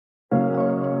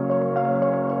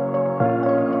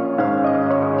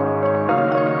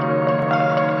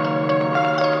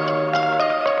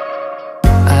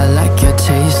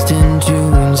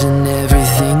tunes and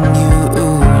everything you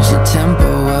ooze. The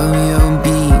tempo of your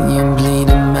beat, you bleed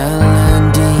a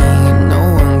melody. No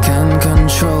one can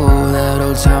control that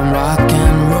old time rock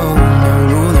and roll. No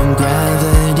rule of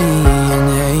gravity. And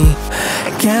hey,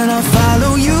 can I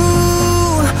follow you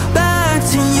back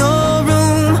to your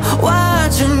room,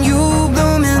 watching you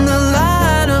bloom in the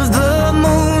light of the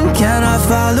moon? Can I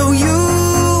follow you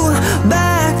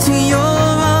back to your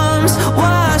arms,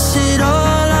 wash it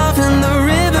all off in the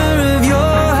river of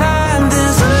your heart?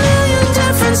 There's a million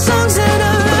different songs that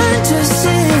I learned to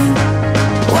sing,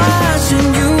 watching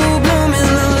you bloom in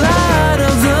the light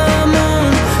of the moon.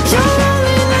 Your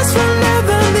loneliness will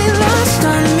never be lost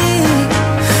on me,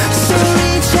 so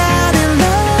reach out in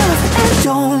love and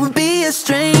don't be a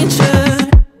stranger.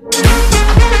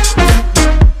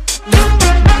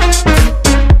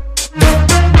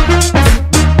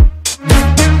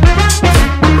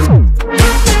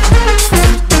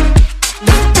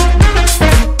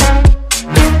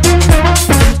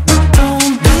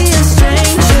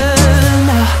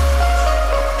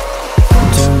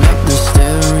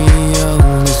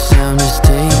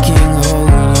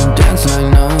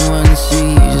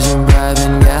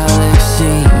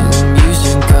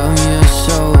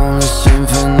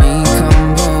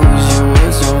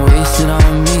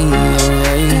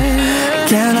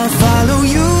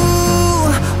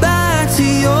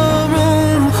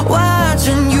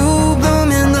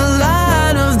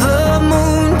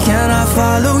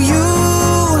 Follow you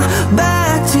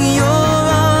back to your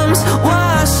arms,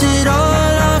 wash it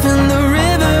all off in the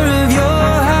river of your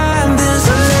heart. There's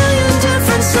a million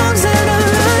different songs that I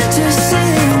learned to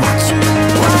sing,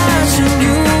 watching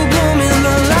you bloom in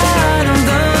the light of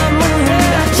the moon.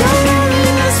 Your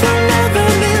loneliness will never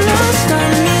be lost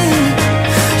on me,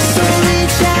 so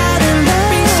reach out and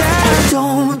love,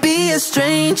 don't be a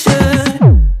stranger.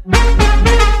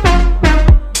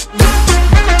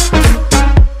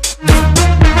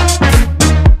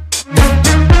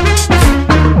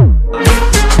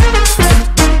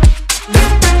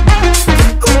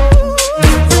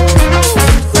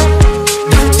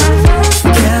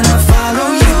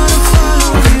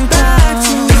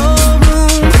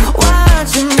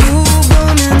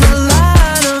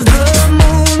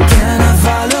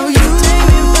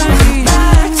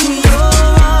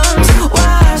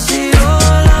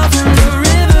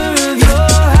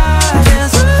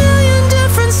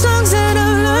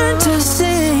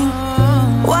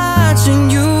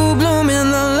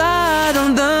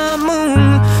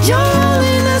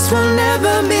 Will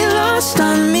never be lost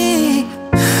on me,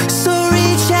 so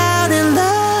reach out in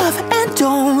love and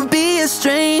don't be a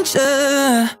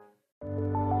stranger.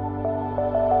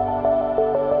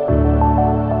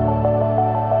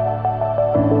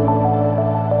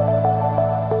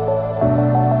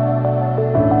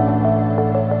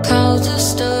 Clouds are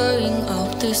stirring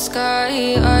up the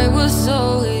sky. I was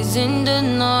always in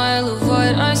denial of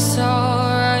what I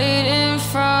saw right in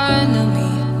front of me.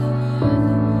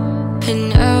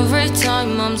 And every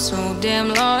time I'm so damn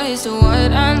lost to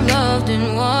what I loved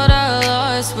and what I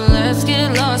lost. But let's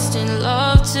get lost in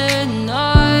love